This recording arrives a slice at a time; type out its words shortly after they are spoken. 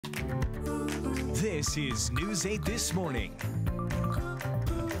This is News 8 This Morning.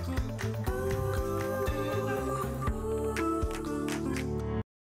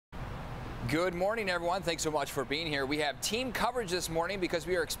 Good morning, everyone. Thanks so much for being here. We have team coverage this morning because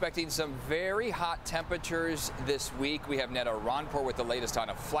we are expecting some very hot temperatures this week. We have Netta Ronpour with the latest on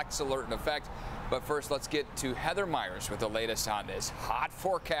a flex alert in effect. But first, let's get to Heather Myers with the latest on this hot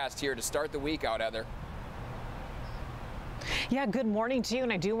forecast here to start the week out, Heather. Yeah, good morning to you,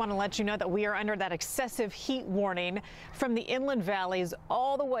 and I do want to let you know that we are under that excessive heat warning from the inland valleys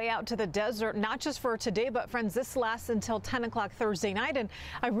all the way out to the desert, not just for today, but friends, this lasts until 10 o'clock Thursday night, and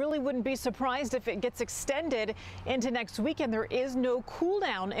I really wouldn't be surprised if it gets extended into next weekend. There is no cool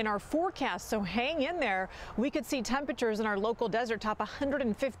down in our forecast, so hang in there. We could see temperatures in our local desert top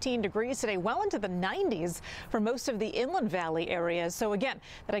 115 degrees today, well into the 90s for most of the inland valley areas. So again,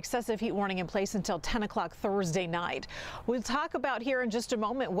 that excessive heat warning in place until 10 o'clock Thursday night. We'll talk about here in just a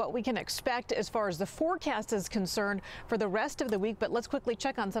moment what we can expect as far as the forecast is concerned for the rest of the week. But let's quickly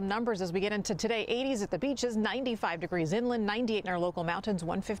check on some numbers as we get into today. 80s at the beaches, 95 degrees inland, 98 in our local mountains,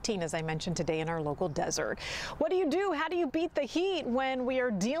 115, as I mentioned, today in our local desert. What do you do? How do you beat the heat when we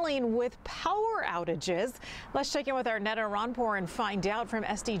are dealing with power outages? Let's check in with our Netta Ronpour and find out from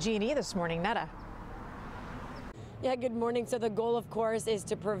SDG&E this morning. Netta. Yeah, good morning. So the goal, of course, is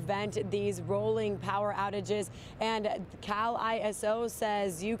to prevent these rolling power outages. And Cal ISO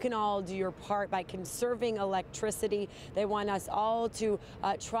says you can all do your part by conserving electricity. They want us all to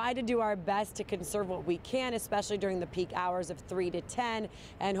try to do our best to conserve what we can, especially during the peak hours of 3 to 10.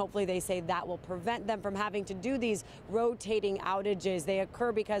 And hopefully they say that will prevent them from having to do these rotating outages. They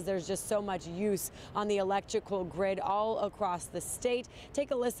occur because there's just so much use on the electrical grid all across the state. Take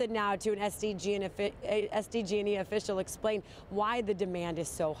a listen now to an SDG&E official explain why the demand is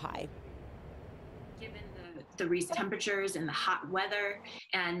so high. Given the recent temperatures and the hot weather,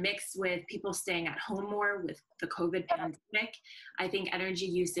 and mixed with people staying at home more with the COVID pandemic, I think energy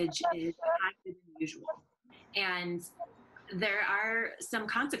usage is higher than usual. And there are some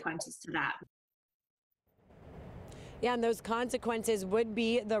consequences to that. Yeah, and those consequences would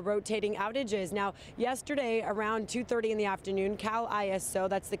be the rotating outages. Now, yesterday around 2:30 in the afternoon, Cal ISO,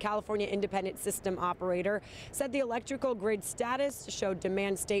 that's the California Independent System Operator, said the electrical grid status showed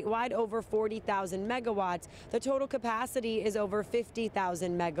demand statewide over 40,000 megawatts. The total capacity is over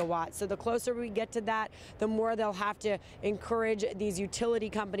 50,000 megawatts. So the closer we get to that, the more they'll have to encourage these utility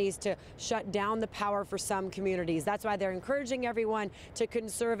companies to shut down the power for some communities. That's why they're encouraging everyone to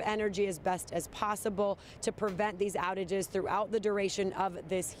conserve energy as best as possible to prevent these outages throughout the duration of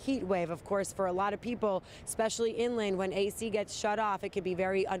this heat wave. Of course, for a lot of people, especially inland, when AC gets shut off, it can be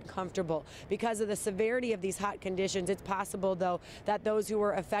very uncomfortable. Because of the severity of these hot conditions, it's possible, though, that those who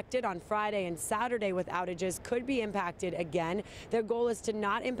were affected on Friday and Saturday with outages could be impacted again. Their goal is to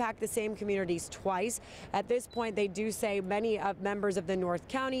not impact the same communities twice. At this point, they do say many members of the North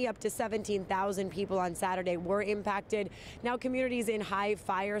County, up to 17,000 people on Saturday, were impacted. Now, communities in high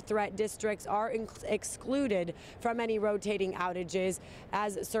fire threat districts are excluded from any rotating outages,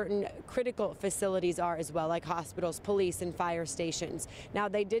 as certain critical facilities are as well, like hospitals, police, and fire stations. Now,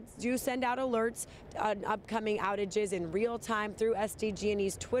 they do send out alerts on upcoming outages in real time through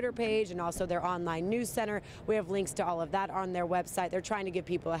SDG&E's Twitter page and also their online news center. We have links to all of that on their website. They're trying to give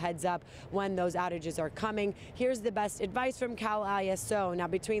people a heads up when those outages are coming. Here's the best advice from Cal ISO. Now,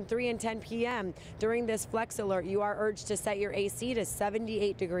 between 3 and 10 p.m. during this flex alert, you are urged to set your AC to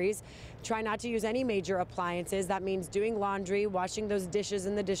 78 degrees. Try not to use any major appliances. That means doing laundry, washing those dishes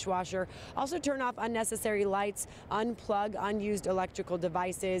in the dishwasher. Also turn off unnecessary lights, unplug unused electrical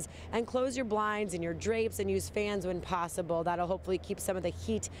devices, and close your blinds and your drapes and use fans when possible. That'll hopefully keep some of the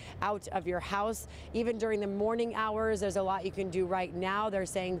heat out of your house. Even during the morning hours, there's a lot you can do right now. They're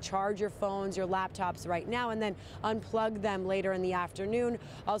saying charge your phones, your laptops right now, and then unplug them later in the afternoon.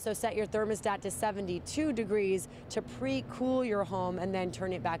 Also set your thermostat to 72 degrees to pre-cool your home and then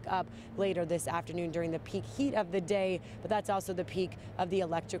turn it back up later this afternoon during the peak heat of the day, but that's also the peak of the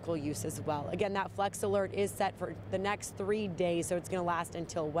electrical use as well. Again, that flex alert is set for the next 3 days, so it's going to last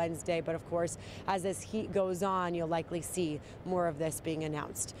until Wednesday. But of course, as this heat goes on, you'll likely see more of this being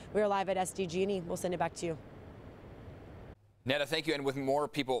announced. We're live at SDG&E. We'll send it back to you. Netta, thank you. And with more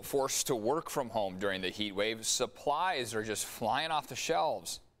people forced to work from home during the heat wave, supplies are just flying off the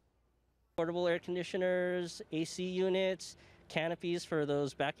shelves. Portable air conditioners, AC units, canopies for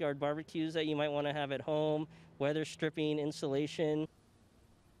those backyard barbecues that you might want to have at home, weather stripping, insulation.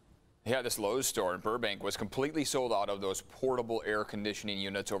 Yeah, this Lowe's store in Burbank was completely sold out of those portable air conditioning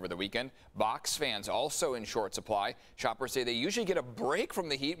units over the weekend. Box fans also in short supply. Shoppers say they usually get a break from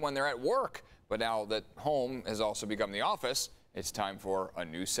the heat when they're at work, but now that home has also become the office, it's time for a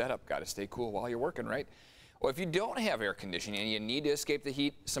new setup. Got to stay cool while you're working, right? Well, if you don't have air conditioning and you need to escape the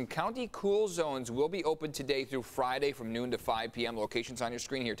heat, some county cool zones will be open today through Friday from noon to 5 p.m. Locations on your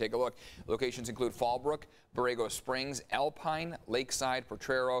screen here. Take a look. Locations include Fallbrook, Borrego Springs, Alpine, Lakeside,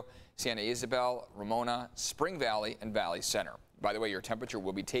 Potrero, Santa Isabel, Ramona, Spring Valley, and Valley Center. By the way, your temperature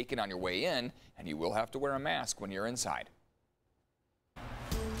will be taken on your way in, and you will have to wear a mask when you're inside.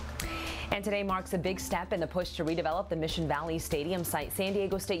 And today marks a big step in the push to redevelop the Mission Valley Stadium site. San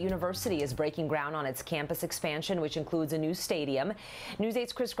Diego State University is breaking ground on its campus expansion, which includes a new stadium. News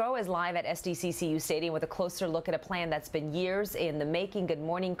 8's Chris Groh is live at SDCCU Stadium with a closer look at a plan that's been years in the making. Good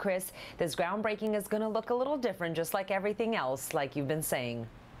morning, Chris. This groundbreaking is going to look a little different, just like everything else, like you've been saying.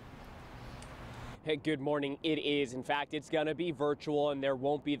 Hey, good morning. It is. In fact, it's going to be virtual, and there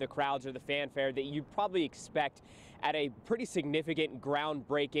won't be the crowds or the fanfare that you probably expect at a pretty significant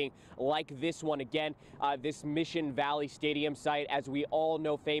groundbreaking like this one. Again, this Mission Valley Stadium site, as we all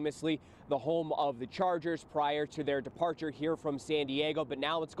know famously, the home of the Chargers prior to their departure here from San Diego, but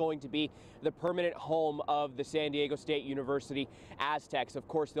now it's going to be the permanent home of the San Diego State University Aztecs. Of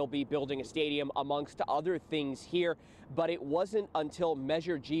course, they'll be building a stadium amongst other things here, but it wasn't until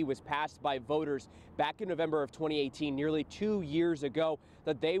Measure G was passed by voters back in November of 2018, nearly 2 years ago,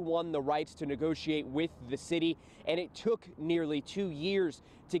 that they won the rights to negotiate with the city. And it took nearly 2 years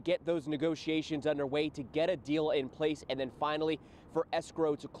to get those negotiations underway, to get a deal in place, and then finally for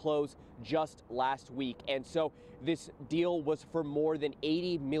escrow to close just last week. And so this deal was for more than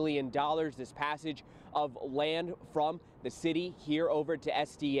 $80 million, this passage of land from the city here over to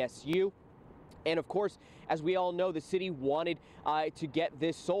SDSU. And of course, as we all know, the city wanted to get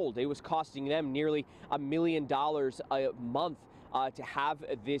this sold. It was costing them nearly $1 million a month to have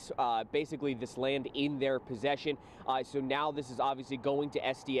this, basically this land in their possession. So now this is obviously going to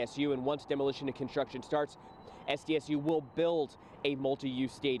SDSU, and once demolition and construction starts, SDSU will build a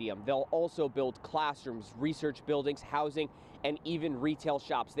multi-use stadium. They'll also build classrooms, research buildings, housing, and even retail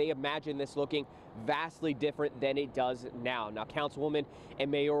shops. They imagine this looking vastly different than it does now. Now, Councilwoman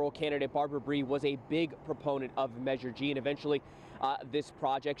and mayoral candidate Barbara Bry was a big proponent of Measure G and eventually this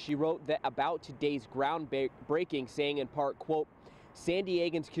project. She wrote that about today's groundbreaking, saying in part, quote, "San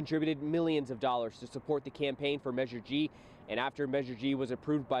Diegans contributed millions of dollars to support the campaign for Measure G, and after Measure G was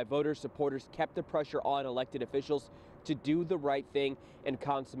approved by voters, supporters kept the pressure on elected officials to do the right thing and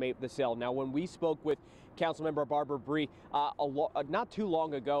consummate the sale." Now, when we spoke with Councilmember Barbara Bry not too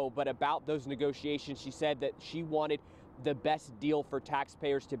long ago, but about those negotiations, she said that she wanted the best deal for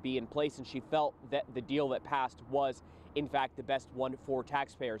taxpayers to be in place, and she felt that the deal that passed was, in fact, the best one for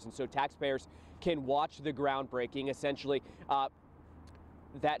taxpayers. And so taxpayers can watch the groundbreaking, essentially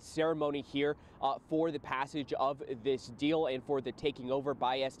that ceremony here for the passage of this deal and for the taking over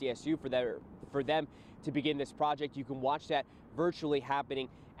by SDSU for them to begin this project. You can watch that virtually happening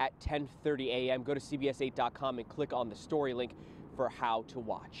at 10:30 a.m. Go to CBS8.com and click on the story link for how to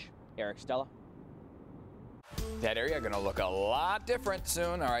watch. Eric, Stella. That area going to look a lot different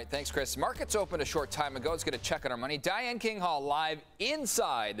soon. All right, thanks, Chris. Markets opened a short time ago. Let's get a check on our money. Diane King Hall live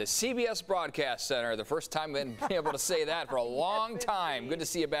inside the CBS Broadcast Center. The first time we've been able to say that for a long time. Good to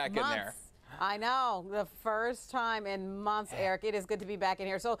see you back in there. I know, the first time in months, Eric. It is good to be back in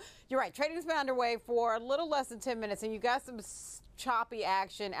here. So you're right, trading's been underway for a little less than 10 minutes, and you got some choppy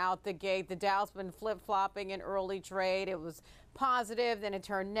action out the gate. The Dow's been flip-flopping in early trade. It was positive, then it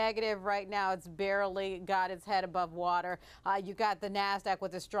turned negative. Right now, it's barely got its head above water. You got the NASDAQ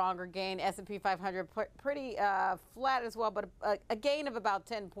with a stronger gain. S&P 500 pretty flat as well, but a gain of about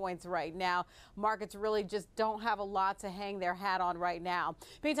 10 points right now. Markets really just don't have a lot to hang their hat on right now.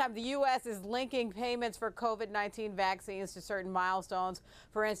 Meantime, the U.S. is linking payments for COVID-19 vaccines to certain milestones.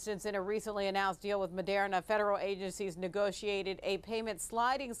 For instance, in a recently announced deal with Moderna, federal agencies negotiated a payment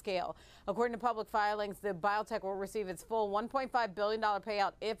sliding scale. According to public filings, the biotech will receive its full $1.5 billion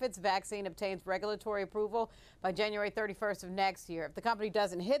payout if its vaccine obtains regulatory approval by January 31st of next year. If the company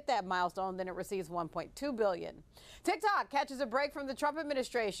doesn't hit that milestone, then it receives $1.2 billion. TikTok catches a break from the Trump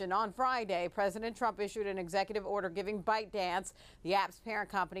administration. On Friday, President Trump issued an executive order giving ByteDance, the app's parent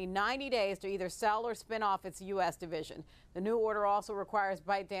company, 90 days to either sell or spin off its U.S. division. The new order also requires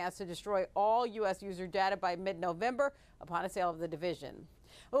ByteDance to destroy all U.S. user data by mid-November upon a sale of the division.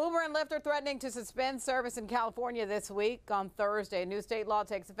 Uber and Lyft are threatening to suspend service in California this week. On Thursday, a new state law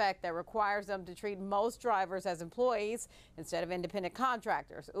takes effect that requires them to treat most drivers as employees instead of independent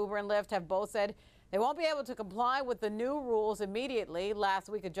contractors. Uber and Lyft have both said they won't be able to comply with the new rules immediately. Last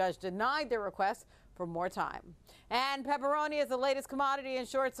week, a judge denied their request for more time. And pepperoni is the latest commodity in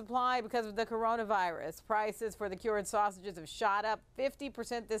short supply because of the coronavirus. Prices for the cured sausages have shot up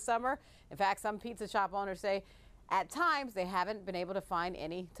 50% this summer. In fact, some pizza shop owners say at times they haven't been able to find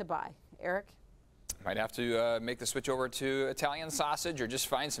any to buy. Eric? Might have to make the switch over to Italian sausage or just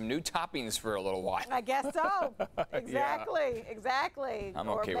find some new toppings for a little while. I guess so. Exactly. Exactly. I'm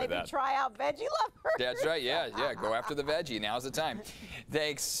okay with that. Or maybe try out Veggie Lovers. That's right. Yeah. Go after the veggie. Now's the time.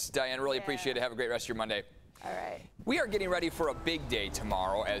 Thanks, Diane. Really appreciate it. Have a great rest of your Monday. All right. We are getting ready for a big day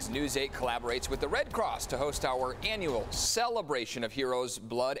tomorrow as News 8 collaborates with the Red Cross to host our annual celebration of heroes,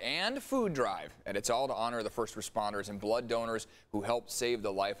 blood, and food drive. And it's all to honor the first responders and blood donors who helped save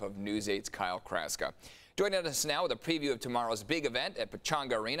the life of News 8's Kyle Kraska. Joining us now with a preview of tomorrow's big event at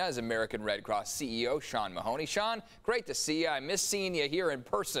Pechanga Arena is American Red Cross CEO Sean Mahoney. Sean, great to see you. I miss seeing you here in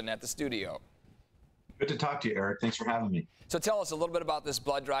person at the studio. Good to talk to you, Eric. Thanks for having me. So tell us a little bit about this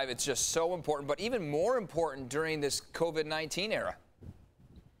blood drive. It's just so important, but even more important during this COVID-19 era.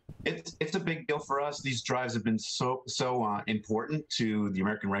 It's a big deal for us. These drives have been so important to the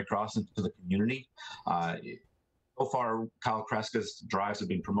American Red Cross and to the community. So far, Kyle Kraska's drives have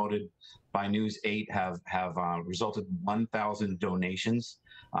been promoted by News 8, have resulted in 1,000 donations,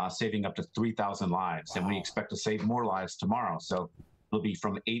 saving up to 3,000 lives. Wow. And we expect to save more lives tomorrow. So it'll be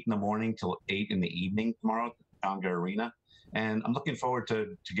from 8 in the morning till 8 in the evening tomorrow at the Pechanga Arena. And I'm looking forward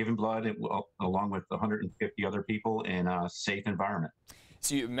to giving blood along with 150 other people in a safe environment.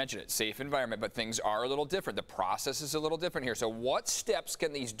 So you mentioned it, safe environment, but things are a little different. The process is a little different here. So what steps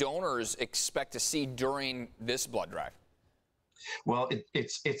can these donors expect to see during this blood drive? Well,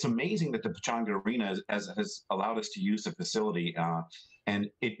 it's amazing that the Pechanga Arena has allowed us to use the facility, and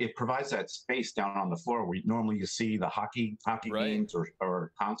it provides that space down on the floor where normally you see the hockey right. games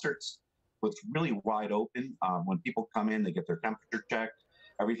or concerts. So it's really wide open. When people come in, they get their temperature checked.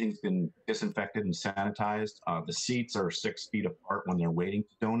 Everything's been disinfected and sanitized. The seats are 6 feet apart when they're waiting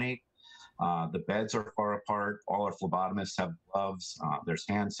to donate. The beds are far apart. All our phlebotomists have gloves. There's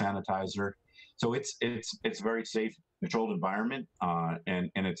hand sanitizer. So it's very safe, controlled environment, and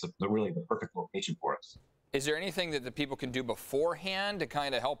it's really the perfect location for us. Is there anything that the people can do beforehand to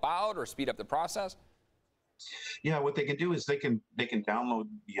kind of help out or speed up the process? Yeah, what they can do is they can download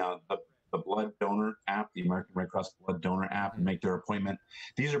the blood donor app, the American Red Cross blood donor app, and make their appointment.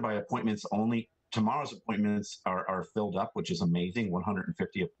 These are by appointments only. Tomorrow's appointments are filled up, which is amazing,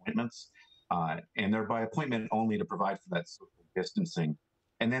 150 appointments. And they're by appointment only to provide for that social distancing.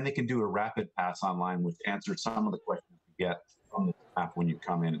 And then they can do a rapid pass online, which answers some of the questions you get from the app when you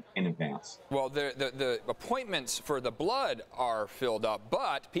come in advance. Well, the appointments for the blood are filled up,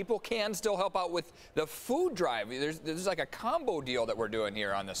 but people can still help out with the food drive. There's like a combo deal that we're doing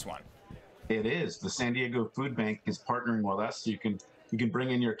here on this one. It is. The San Diego Food Bank is partnering with us. You can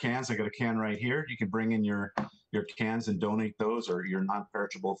bring in your cans. I got a can right here. You can bring in your cans and donate those or your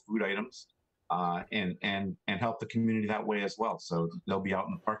non-perishable food items, and help the community that way as well. So they'll be out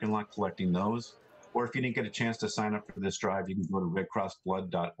in the parking lot collecting those. Or if you didn't get a chance to sign up for this drive, you can go to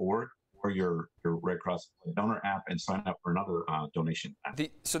redcrossblood.org or your Red Cross donor app and sign up for another donation app.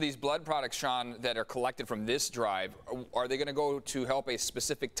 So these blood products, Sean, that are collected from this drive, are they going to go to help a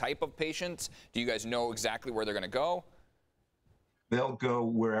specific type of patient? Do you guys know exactly where they're going to go? They'll go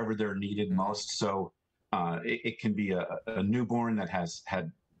wherever they're needed most. So it can be a newborn that has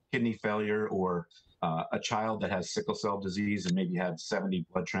had kidney failure, or a child that has sickle cell disease and maybe had 70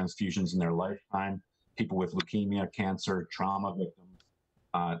 blood transfusions in their lifetime, people with leukemia, cancer, trauma victims.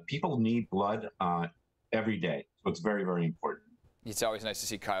 People need blood every day, so it's very, very important. It's always nice to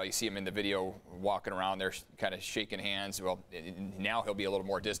see Kyle. You see him in the video walking around there, kind of shaking hands. Well, now he'll be a little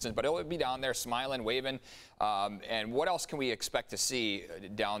more distant, but he'll be down there smiling, waving. And what else can we expect to see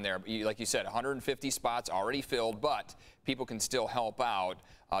down there? Like you said, 150 spots already filled, but people can still help out.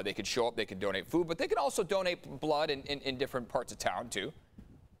 They could show up, they could donate food, but they can also donate blood in different parts of town too.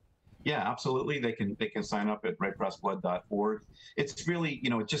 Yeah, absolutely. They can sign up at redcrossblood.org. It's really,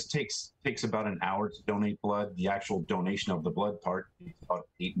 it just takes about an hour to donate blood. The actual donation of the blood part takes about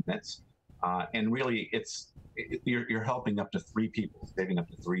 8 minutes. And really, you're helping up to 3 people, saving up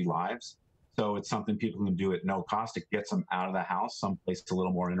to 3 lives. So it's something people can do at no cost. It gets them out of the house, someplace a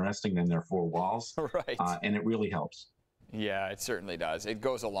little more interesting than their 4 walls. Right. And it really helps. Yeah, it certainly does. It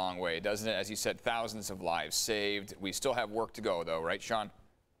goes a long way, doesn't it? As you said, thousands of lives saved. We still have work to go, though, right, Sean?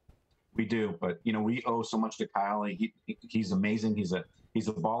 We do, but we owe so much to Kyle. He's amazing. He's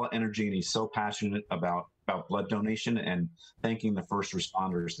a ball of energy, and he's so passionate about blood donation and thanking the first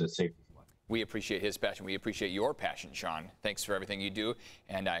responders that saved his life. We appreciate his passion. We appreciate your passion, Sean. Thanks for everything you do,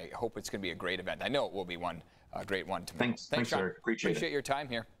 and I hope it's going to be a great event. I know it will be a great one tomorrow. Thanks, Sean. Eric. Appreciate your time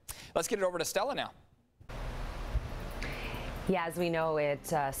here. Let's get it over to Stella now. Yeah, as we know,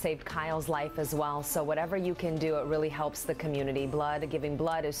 it saved Kyle's life as well. So whatever you can do, it really helps the community. Giving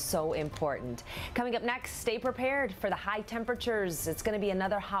blood is so important. Coming up next, stay prepared for the high temperatures. It's going to be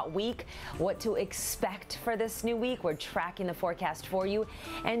another hot week. What to expect for this new week? We're tracking the forecast for you.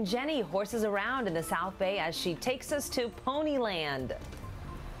 And Jenny horses around in the South Bay as she takes us to Ponyland.